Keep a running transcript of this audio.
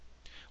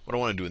what I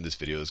want to do in this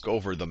video is go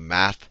over the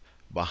math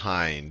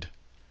behind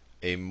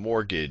a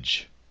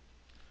mortgage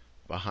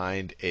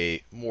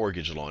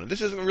loan. And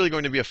this isn't really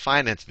going to be a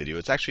finance video.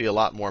 It's actually a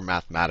lot more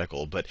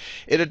mathematical, but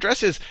it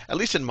addresses, at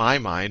least in my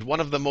mind, one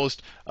of the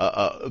most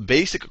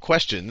basic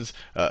questions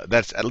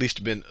that's at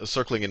least been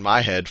circling in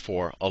my head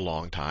for a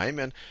long time.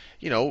 And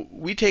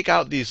we take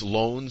out these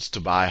loans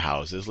to buy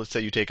houses. Let's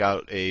say you take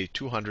out a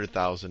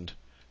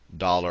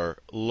 $200,000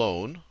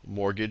 loan,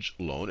 mortgage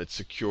loan. It's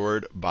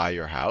secured by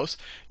your house.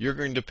 You're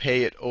going to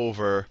pay it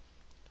over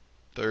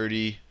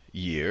 30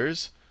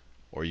 years.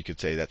 Or you could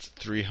say that's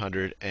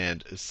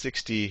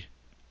 360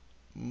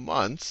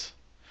 months,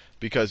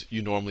 because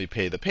you normally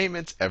pay the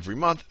payments every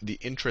month. The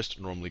interest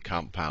normally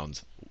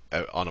compounds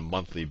on a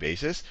monthly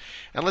basis.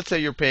 And let's say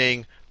you're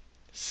paying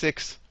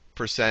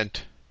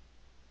 6%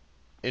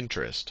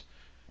 interest.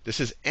 This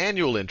is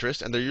annual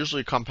interest, and they're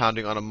usually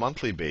compounding on a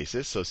monthly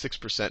basis. So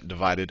 6%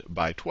 divided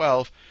by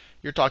 12,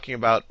 you're talking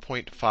about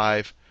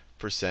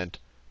 0.5%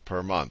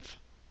 per month.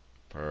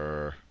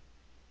 Per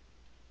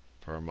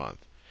month.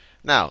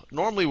 Now,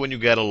 normally when you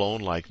get a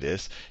loan like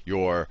this,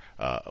 your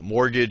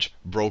mortgage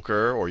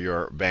broker or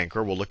your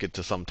banker will look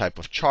into some type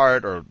of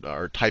chart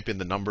or type in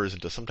the numbers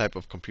into some type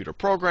of computer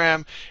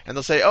program, and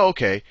they'll say, oh,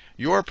 okay,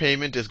 your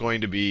payment is going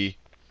to be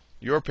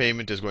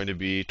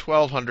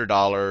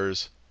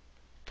 $1,200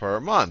 per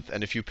month.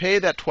 And if you pay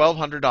that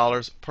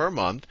 $1,200 per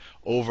month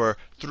over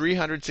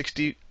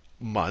 360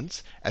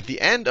 months, at the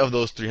end of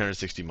those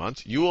 360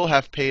 months, you will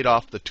have paid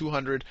off the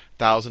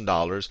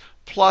 $200,000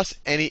 plus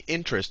any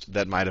interest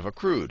that might have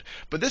accrued.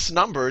 But this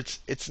number,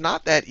 it's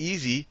not that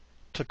easy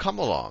to come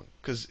along,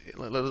 because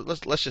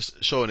let's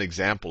just show an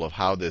example of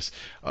how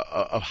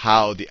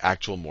how the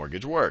actual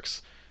mortgage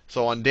works.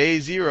 So on day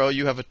 0,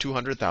 you have a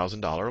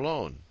 $200,000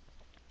 loan.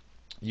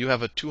 You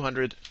have a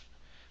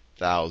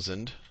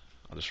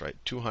I'll just write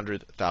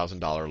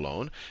 $200,000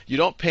 loan. You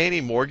don't pay any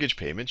mortgage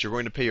payments. You're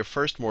going to pay your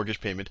first mortgage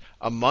payment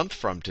a month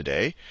from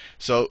today.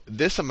 So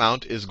this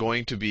amount is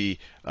going to be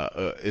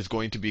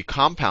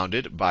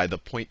compounded by the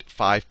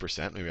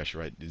 0.5%. Maybe I should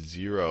write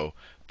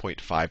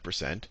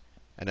 0.5%.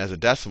 And as a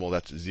decimal,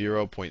 that's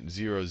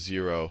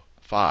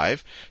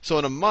 0.005. So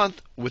in a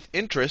month with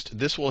interest,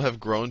 this will have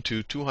grown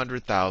to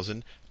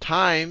 200,000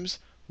 times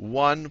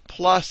 1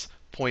 plus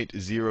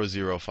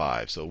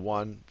 0.005. So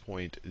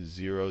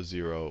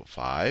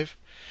 1.005.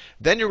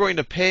 Then you're going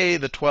to pay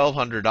the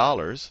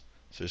 $1,200.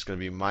 So it's going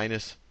to be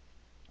minus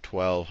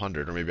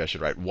 1,200, or maybe I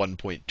should write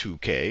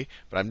 1.2k,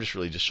 but I'm just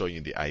really just showing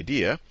you the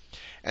idea.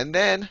 And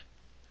then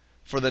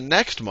for the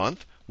next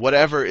month,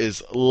 whatever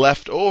is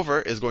left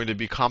over is going to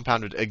be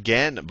compounded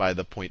again by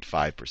the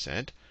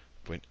 0.5%,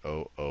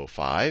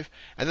 0.005.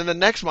 And then the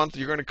next month,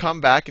 you're going to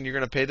come back and you're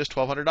going to pay this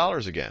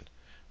 $1,200 again,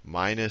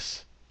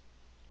 minus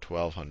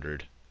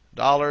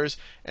 $1,200.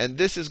 And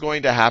this is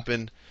going to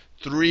happen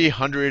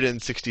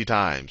 360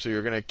 times. So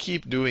you're going to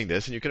keep doing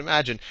this. And you can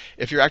imagine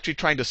if you're actually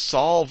trying to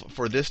solve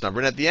for this number,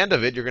 and at the end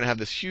of it, you're going to have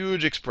this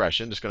huge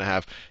expression. It's going to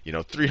have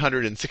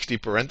 360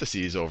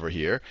 parentheses over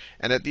here.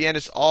 And at the end,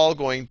 it's all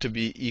going to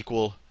be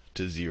equal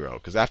to 0.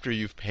 Because after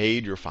you've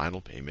paid your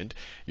final payment,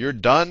 you're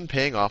done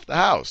paying off the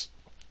house.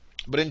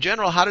 But in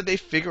general, how did they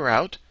figure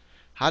out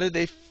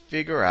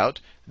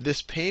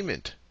this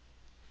payment?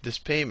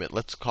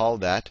 Let's call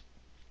that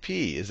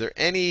P. Is there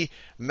any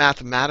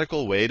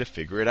mathematical way to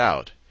figure it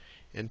out?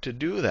 And to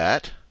do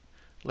that,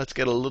 let's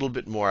get a little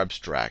bit more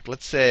abstract.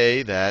 Let's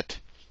say that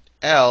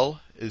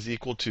L is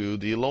equal to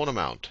the loan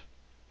amount.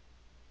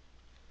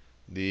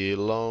 The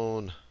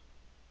loan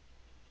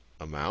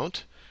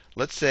amount.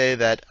 Let's say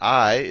that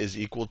I is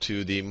equal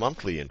to the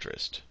monthly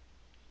interest.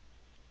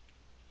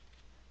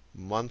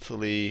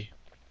 Monthly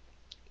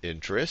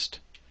interest.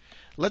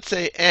 Let's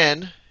say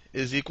N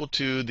is equal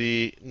to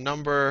the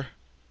number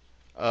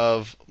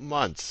of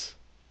months.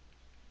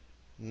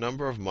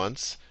 Number of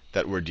months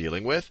that we're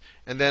dealing with.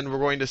 And then we're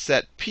going to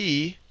set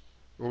P.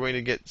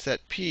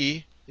 Set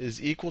P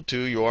is equal to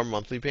your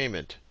monthly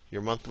payment,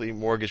 your monthly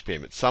mortgage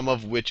payment, some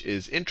of which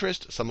is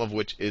interest, some of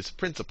which is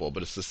principal.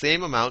 But it's the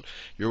same amount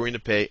you're going to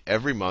pay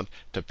every month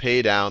to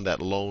pay down that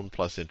loan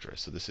plus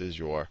interest. So this is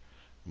your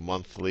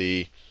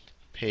monthly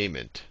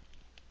payment.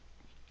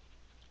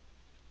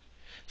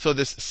 So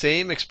this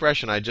same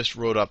expression I just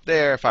wrote up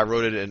there, if I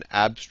wrote it in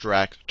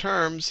abstract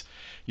terms,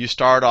 you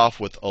start off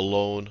with a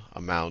loan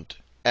amount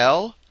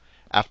L.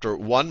 After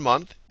 1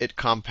 month, it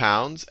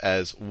compounds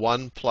as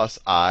 1 plus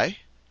I.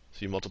 So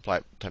you multiply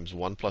it times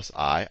 1 plus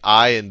I.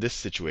 I in this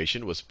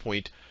situation was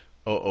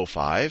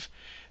 0.005.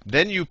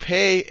 Then you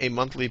pay a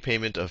monthly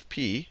payment of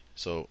P,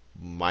 so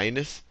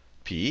minus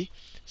P.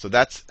 So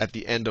that's at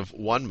the end of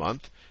 1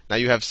 month. Now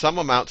you have some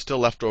amount still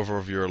left over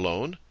of your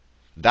loan.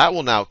 That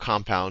will now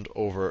compound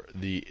over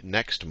the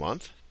next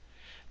month.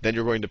 Then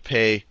you're going to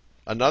pay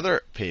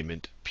another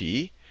payment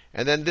P.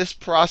 And then this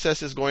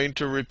process is going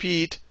to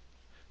repeat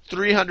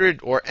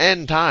 300 or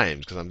n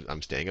times, because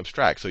I'm staying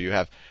abstract. So you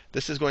have,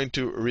 this is going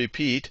to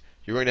repeat.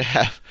 You're going to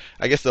have,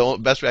 I guess the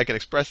best way I can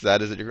express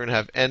that is that you're going to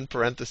have n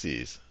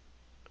parentheses.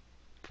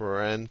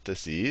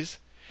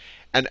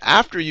 And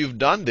after you've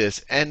done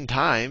this n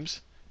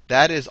times,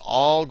 that is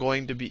all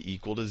going to be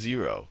equal to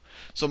 0.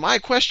 So my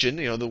question,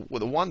 the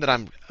one that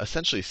I'm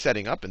essentially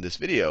setting up in this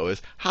video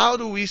is, how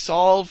do we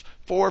solve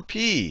for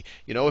p?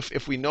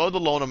 If we know the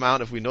loan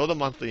amount, if we know the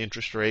monthly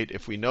interest rate,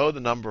 if we know the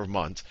number of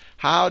months,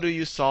 how do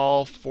you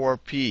solve for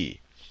p?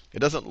 It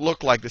doesn't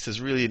look like this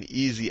is really an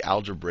easy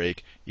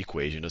algebraic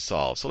equation to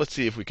solve. So let's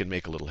see if we can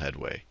make a little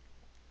headway.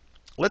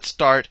 Let's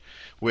start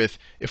with,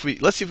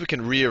 let's see if we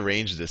can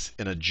rearrange this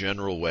in a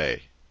general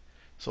way.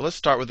 So let's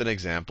start with an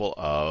example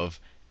of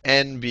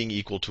n being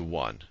equal to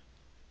 1.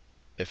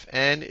 If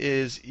n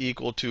is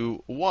equal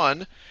to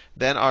 1,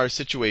 then our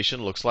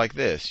situation looks like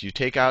this. You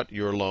take out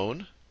your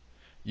loan,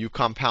 you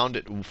compound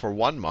it for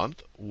 1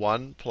 month,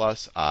 1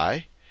 plus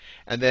I,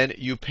 and then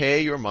you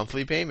pay your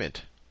monthly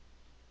payment.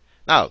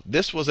 Now,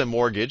 this was a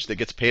mortgage that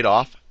gets paid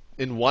off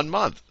in 1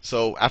 month.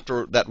 So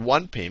after that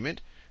one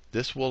payment,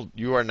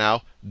 you are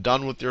now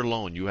done with your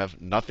loan. You have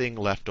nothing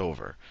left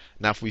over.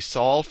 Now, if we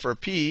solve for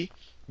p,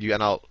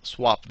 and I'll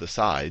swap the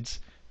sides,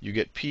 you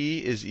get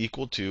p is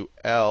equal to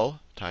L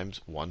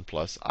times 1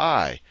 plus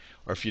I.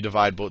 Or if you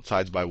divide both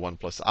sides by 1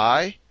 plus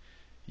I,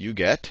 you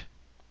get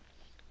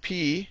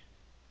p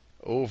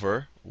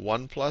over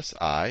 1 plus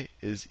I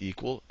is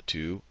equal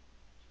to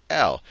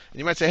L. And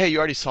you might say, hey, you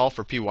already solved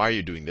for p. Why are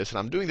you doing this? And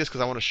I'm doing this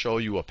because I want to show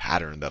you a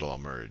pattern that'll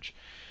emerge.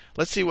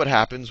 Let's see what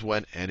happens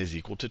when n is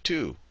equal to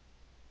 2.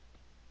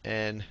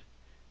 N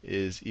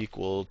is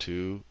equal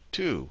to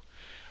 2.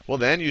 Well,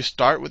 then you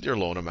start with your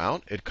loan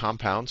amount. It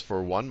compounds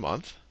for 1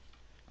 month.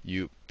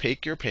 You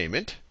make your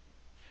payment.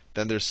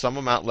 Then there's some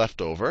amount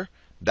left over.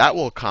 That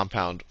will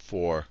compound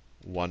for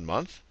 1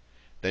 month.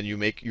 Then you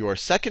make your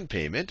second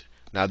payment.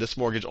 Now, this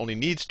mortgage only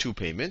needs 2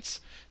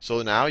 payments.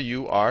 So now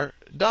you are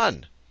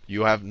done.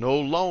 You have no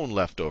loan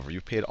left over.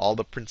 You paid all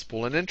the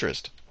principal and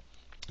interest.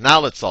 Now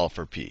let's solve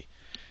for p.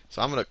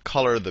 So I'm going to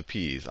color the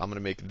p's. I'm going to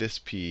make this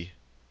p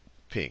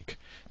pink.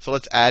 So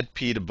let's add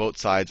p to both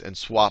sides and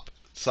swap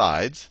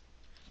sides.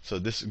 So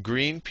this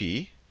green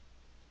p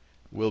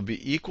will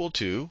be equal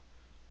to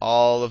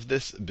all of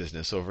this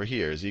business over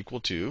here is equal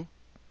to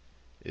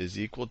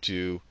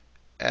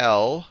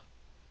L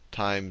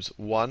times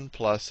 1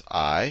 plus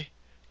I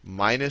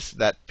minus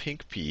that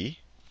pink p.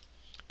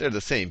 They're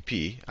the same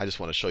p. I just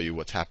want to show you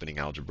what's happening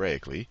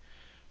algebraically.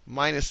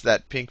 Minus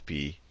that pink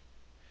p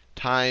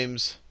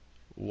times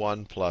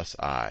 1 plus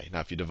I.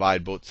 Now, if you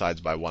divide both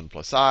sides by 1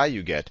 plus I,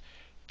 you get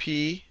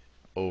p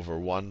over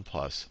 1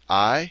 plus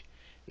I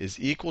is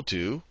equal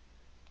to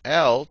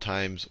L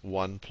times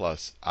 1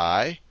 plus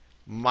I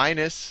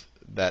minus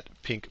that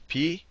pink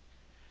p.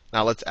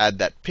 Now let's add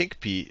that pink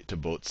p to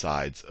both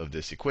sides of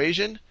this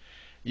equation.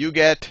 You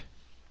get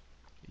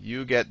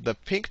the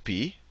pink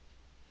p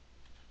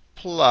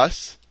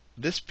plus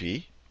this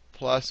p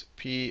plus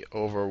p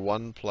over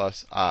 1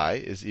 plus I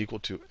is equal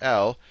to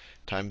L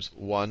times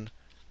 1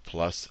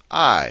 plus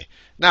I.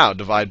 Now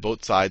divide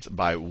both sides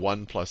by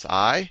 1 plus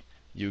I.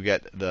 You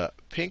get the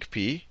pink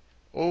p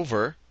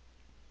over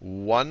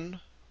 1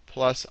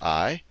 plus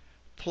I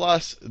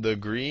plus the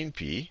green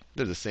p.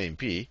 They're the same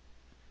p.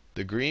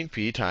 The green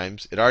p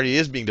times, it already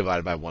is being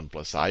divided by 1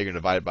 plus I. You're going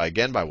to divide it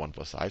again by 1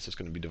 plus I. So it's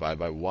going to be divided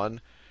by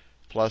 1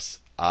 plus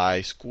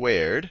I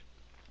squared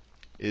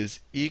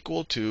is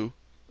equal to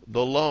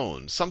the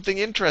loan. Something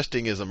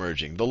interesting is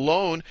emerging. The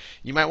loan,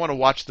 you might want to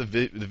watch the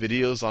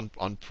videos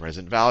on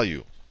present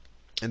value.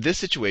 In this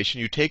situation,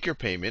 you take your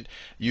payment,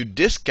 you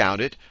discount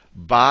it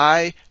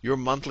by your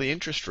monthly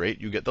interest rate,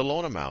 you get the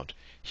loan amount.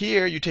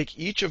 Here, you take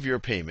each of your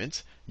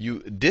payments, you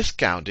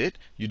discount it,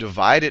 you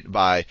divide it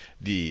by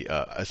the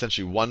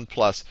essentially 1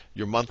 plus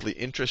your monthly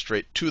interest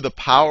rate to the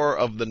power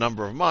of the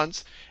number of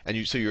months,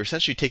 and so you're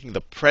essentially taking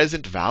the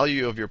present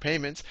value of your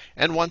payments,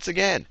 and once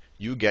again,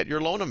 you get your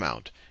loan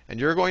amount. And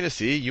you're going to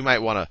see, you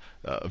might want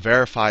to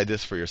verify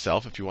this for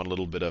yourself if you want a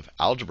little bit of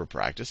algebra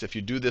practice. If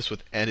you do this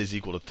with n is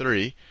equal to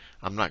 3,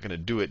 I'm not going to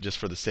do it just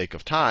for the sake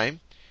of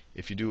time.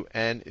 If you do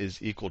n is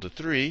equal to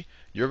 3,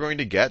 you're going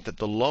to get that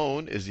the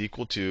loan is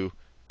equal to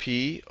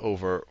p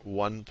over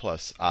 1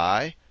 plus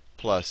I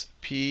plus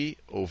p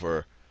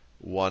over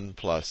 1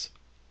 plus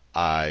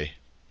I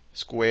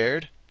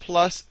squared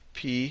plus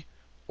p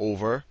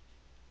over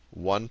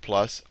 1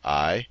 plus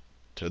I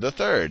to the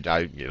third.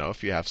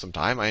 If you have some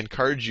time, I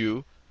encourage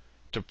you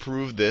to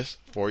prove this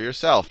for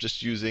yourself,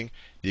 just using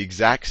the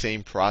exact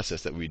same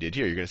process that we did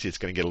here. You're going to see it's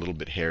going to get a little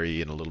bit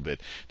hairy and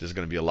there's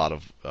going to be a lot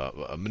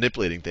of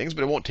manipulating things,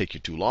 but it won't take you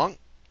too long.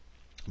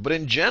 But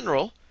in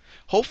general,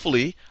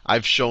 hopefully,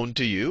 I've shown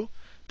to you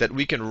that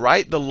we can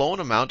write the loan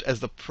amount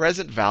as the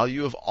present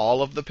value of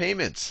all of the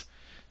payments.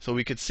 So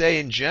we could say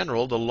in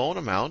general, the loan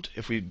amount,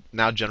 if we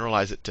now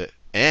generalize it to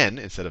n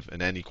instead of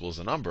an n equals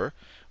a number,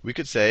 we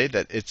could say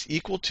that it's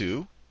equal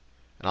to,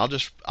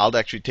 and I'll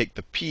actually take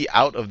the p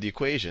out of the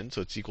equation,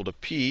 so it's equal to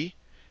p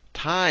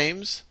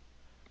times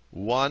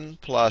 1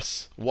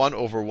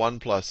 over 1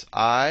 plus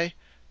I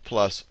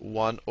plus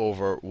 1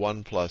 over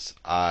 1 plus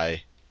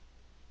I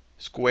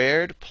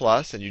squared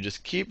plus, and you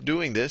just keep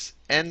doing this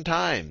n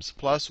times,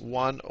 plus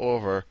 1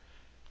 over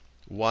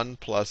 1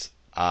 plus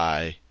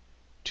I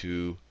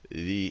to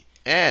the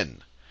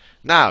n.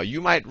 Now, you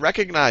might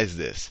recognize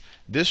this.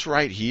 This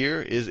right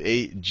here is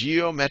a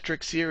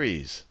geometric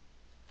series.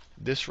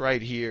 This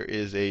right here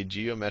is a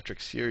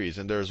geometric series.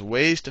 And there's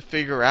ways to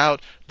figure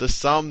out the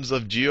sums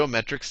of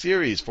geometric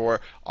series for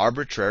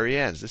arbitrary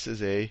ends. This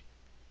is a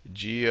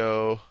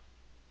geometric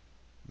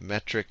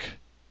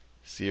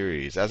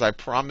series. As I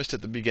promised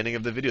at the beginning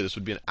of the video, this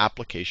would be an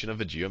application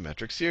of a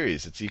geometric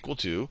series. It's equal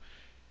to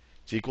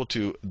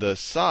the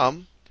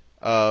sum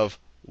of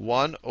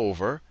 1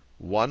 over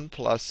 1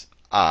 plus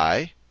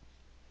I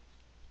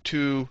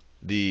to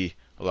the,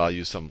 well, I'll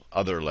use some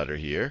other letter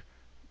here,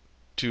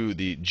 to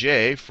the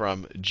j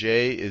from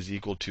j is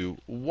equal to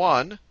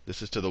 1.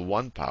 This is to the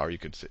 1 power. You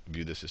could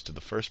view this as to the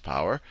first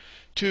power.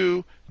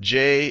 To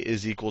j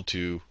is equal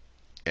to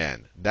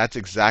n. That's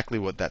exactly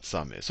what that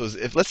sum is. So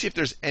let's see if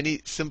there's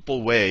any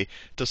simple way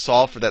to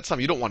solve for that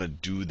sum. You don't want to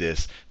do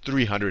this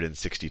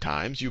 360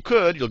 times. You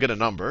could, you'll get a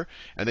number,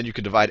 and then you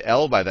could divide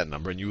L by that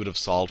number, and you would have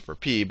solved for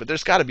P. But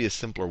there's got to be a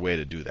simpler way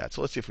to do that.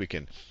 So let's see if we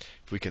can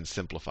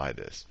simplify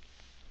this.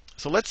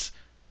 So let's,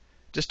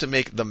 just to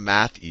make the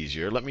math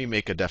easier, let me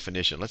make a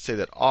definition. Let's say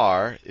that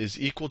R is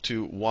equal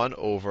to 1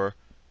 over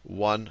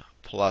 1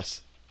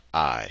 plus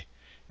I.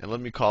 And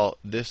let me call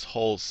this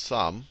whole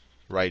sum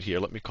right here,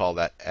 let me call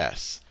that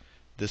S.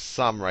 This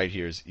sum right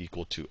here is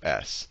equal to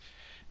S.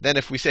 Then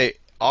if we say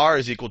R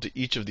is equal to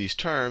each of these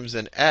terms,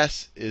 then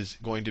S is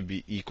going to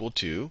be equal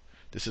to,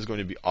 this is going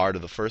to be R to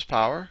the first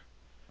power.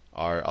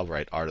 I'll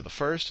write R to the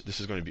first.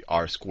 This is going to be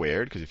R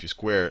squared, because if you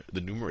square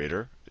the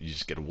numerator, you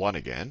just get 1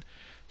 again.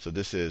 So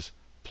this is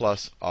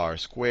plus R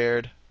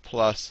squared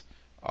plus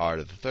R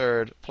to the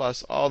third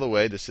plus all the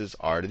way, this is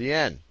R to the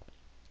n.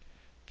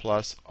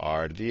 Plus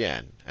R to the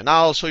n. And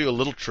now I'll show you a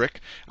little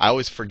trick. I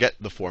always forget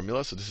the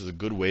formula, so this is a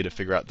good way to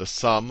figure out the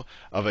sum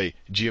of a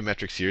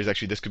geometric series.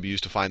 Actually, this could be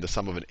used to find the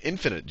sum of an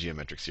infinite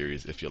geometric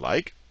series if you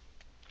like.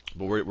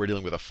 But we're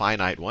dealing with a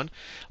finite one.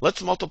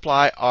 Let's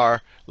multiply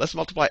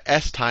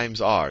S times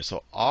R.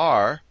 So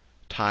R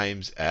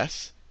times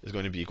S is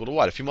going to be equal to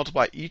what? If you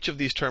multiply each of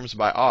these terms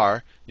by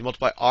R, you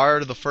multiply R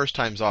to the first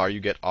times R,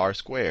 you get R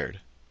squared.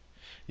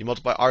 You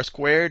multiply R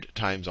squared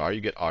times R, you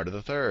get R to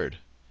the third.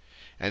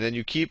 And then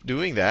you keep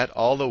doing that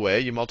all the way.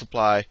 You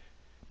multiply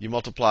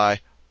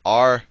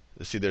R.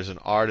 Let's see, there's an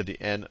R to the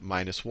n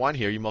minus 1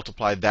 here. You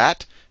multiply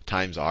that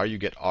times R, you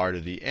get R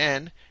to the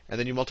n. And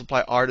then you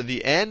multiply R to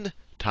the n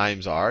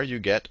times R, you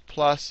get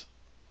plus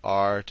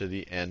R to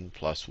the n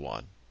plus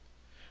 1.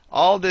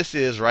 All this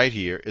is right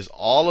here is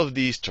all of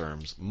these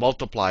terms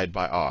multiplied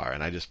by R.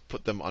 And I just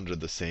put them under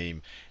the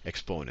same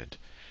exponent.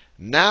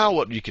 Now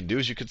what you can do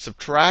is you can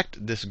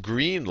subtract this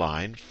green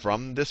line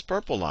from this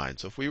purple line.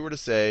 So if we were to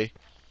say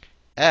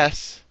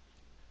S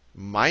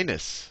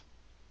minus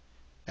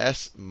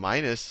RS,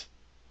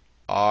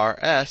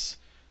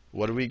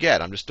 what do we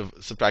get? I'm just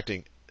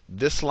subtracting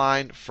this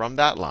line from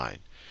that line.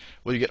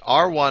 Well, you get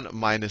R1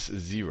 minus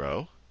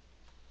 0.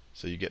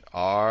 So you get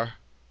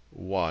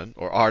R1,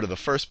 or R to the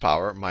first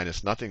power,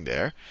 minus nothing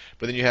there.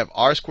 But then you have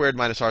R squared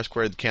minus R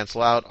squared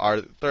cancel out.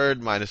 R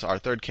third minus R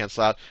third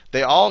cancel out.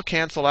 They all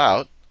cancel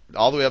out,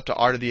 all the way up to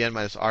R to the n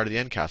minus R to the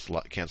n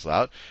cancel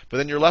out. But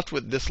then you're left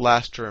with this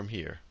last term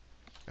here.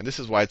 And this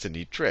is why it's a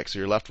neat trick. So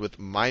you're left with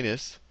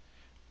minus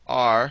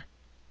R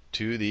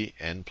to the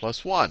n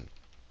plus 1.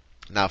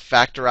 Now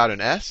factor out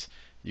an S.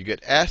 You get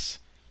S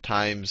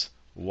times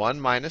 1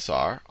 minus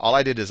R. All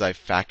I did is I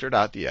factored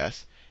out the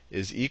S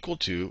is equal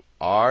to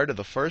R to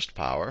the first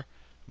power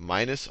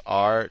minus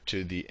R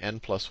to the n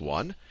plus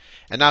 1.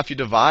 And now if you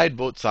divide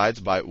both sides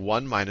by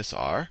 1 minus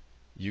R,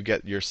 you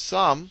get your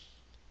sum.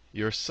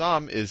 Your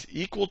sum is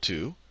equal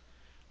to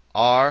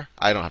R.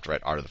 I don't have to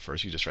write R to the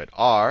first. You just write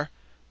R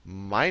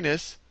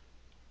minus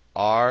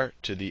R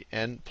to the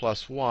n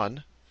plus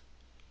 1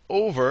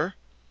 over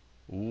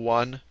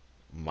 1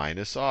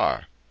 minus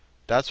R.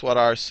 That's what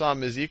our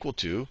sum is equal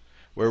to,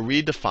 where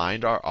we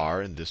defined our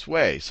R in this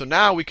way. So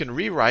now we can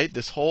rewrite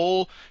this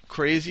whole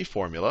crazy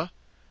formula.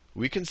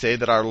 We can say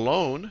that our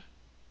loan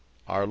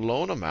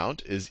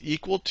amount is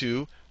equal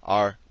to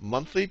our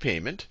monthly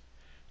payment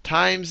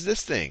times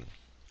this thing.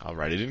 I'll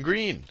write it in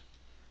green.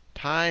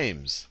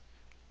 Times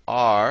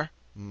R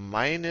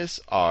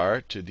minus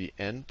R to the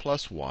n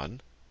plus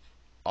 1.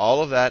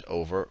 All of that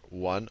over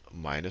 1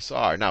 minus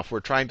R. Now, if we're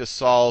trying to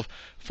solve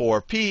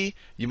for P,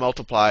 you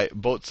multiply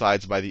both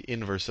sides by the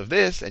inverse of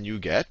this, and you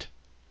would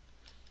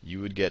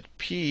get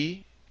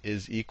P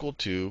is equal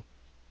to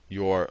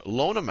your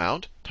loan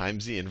amount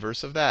times the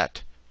inverse of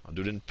that. I'll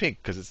do it in pink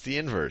because it's the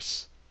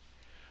inverse.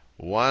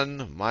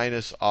 1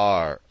 minus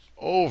R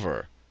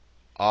over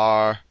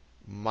R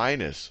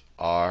minus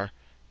R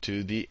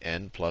to the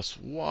n plus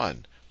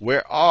 1,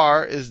 where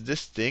R is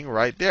this thing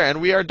right there. And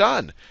we are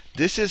done.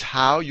 This is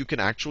how you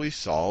can actually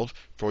solve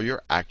for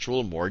your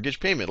actual mortgage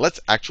payment. Let's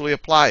actually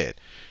apply it.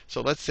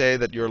 So let's say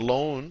that your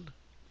loan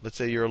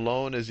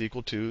is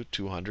equal to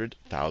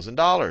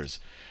 $200,000.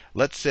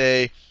 Let's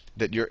say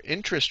that your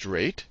interest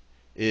rate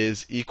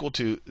is equal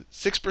to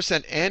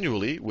 6%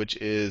 annually, which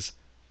is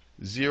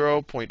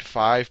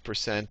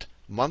 0.5%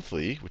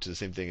 monthly, which is the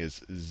same thing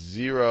as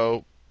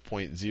 0.5%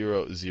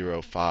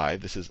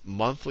 0.005. This is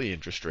monthly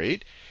interest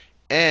rate.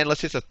 And let's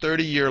say it's a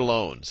 30-year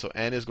loan. So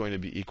n is going to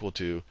be equal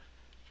to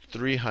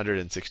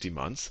 360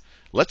 months.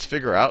 Let's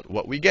figure out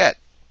what we get.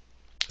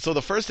 So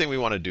the first thing we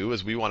want to do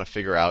is we want to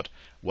figure out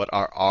what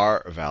our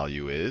r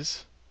value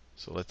is.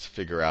 So let's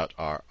figure out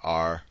our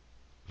r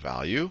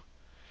value.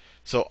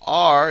 So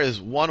r is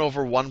 1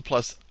 over 1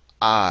 plus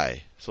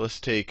I. So let's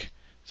take,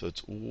 so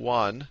it's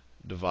 1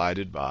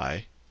 divided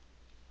by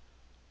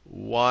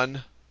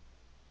 1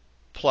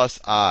 plus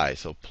I.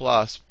 So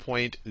plus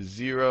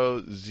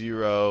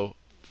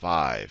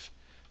 0.005.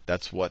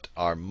 That's what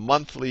our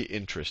monthly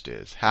interest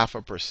is,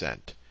 0.5%.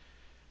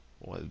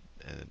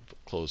 And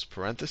close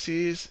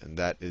parentheses, and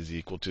that is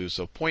equal to,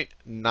 so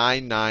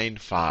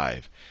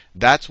 0.995.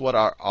 That's what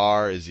our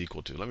r is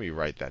equal to. Let me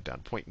write that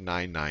down,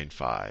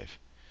 0.995.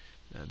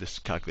 Now, this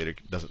calculator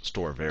doesn't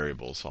store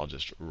variables, so I'll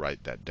just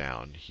write that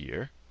down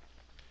here.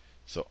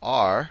 So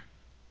r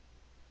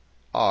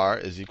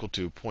is equal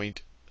to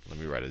let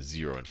me write a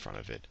 0 in front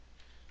of it.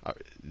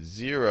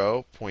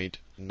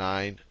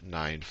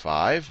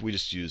 0.995. We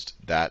just used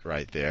that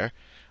right there.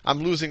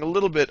 I'm losing a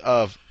little bit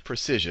of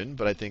precision,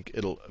 but I think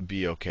it'll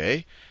be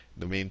okay.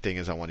 The main thing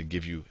is I want to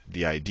give you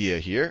the idea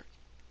here.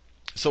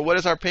 So what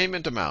is our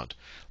payment amount?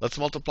 Let's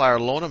multiply our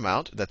loan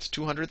amount. That's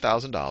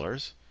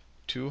 $200,000.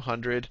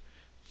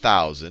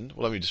 200,000.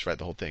 Well, let me just write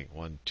the whole thing.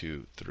 1,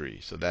 2, 3.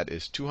 So that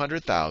is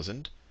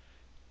 200,000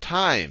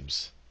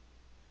 times,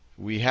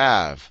 we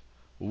have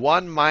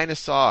 1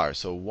 minus r.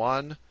 So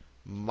 1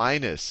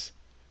 minus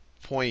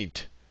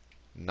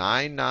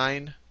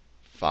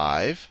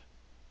 0.995.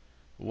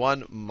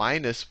 1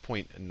 minus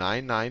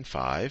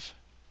 0.995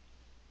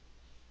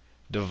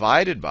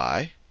 divided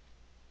by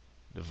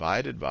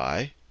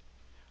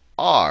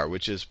r,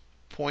 which is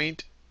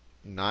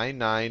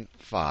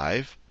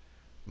 0.995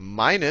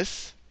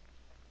 minus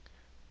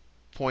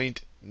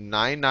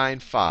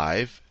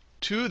 0.995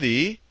 to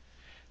the,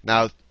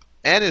 now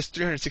n is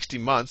 360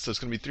 months, so it's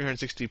going to be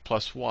 360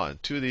 plus 1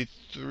 to the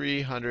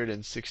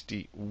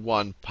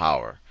 361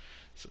 power.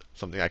 So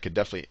something I could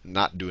definitely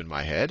not do in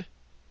my head.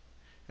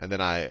 And then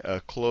I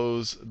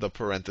close the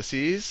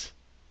parentheses.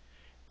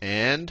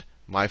 And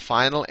my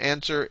final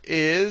answer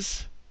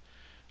is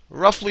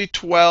roughly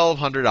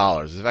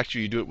 $1,200. If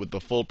actually you do it with the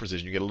full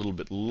precision, you get a little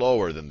bit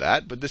lower than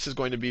that. But this is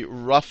going to be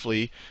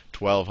roughly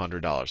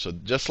 $1,200. So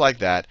just like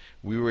that,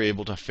 we were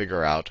able to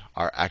figure out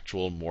our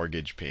actual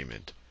mortgage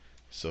payment.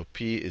 So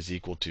P is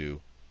equal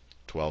to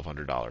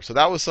 $1,200. So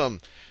that was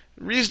some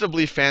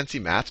reasonably fancy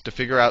math to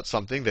figure out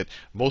something that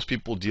most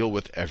people deal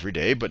with every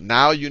day. But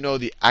now you know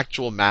the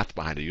actual math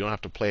behind it. You don't have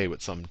to play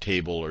with some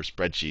table or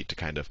spreadsheet to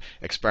kind of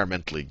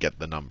experimentally get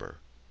the number.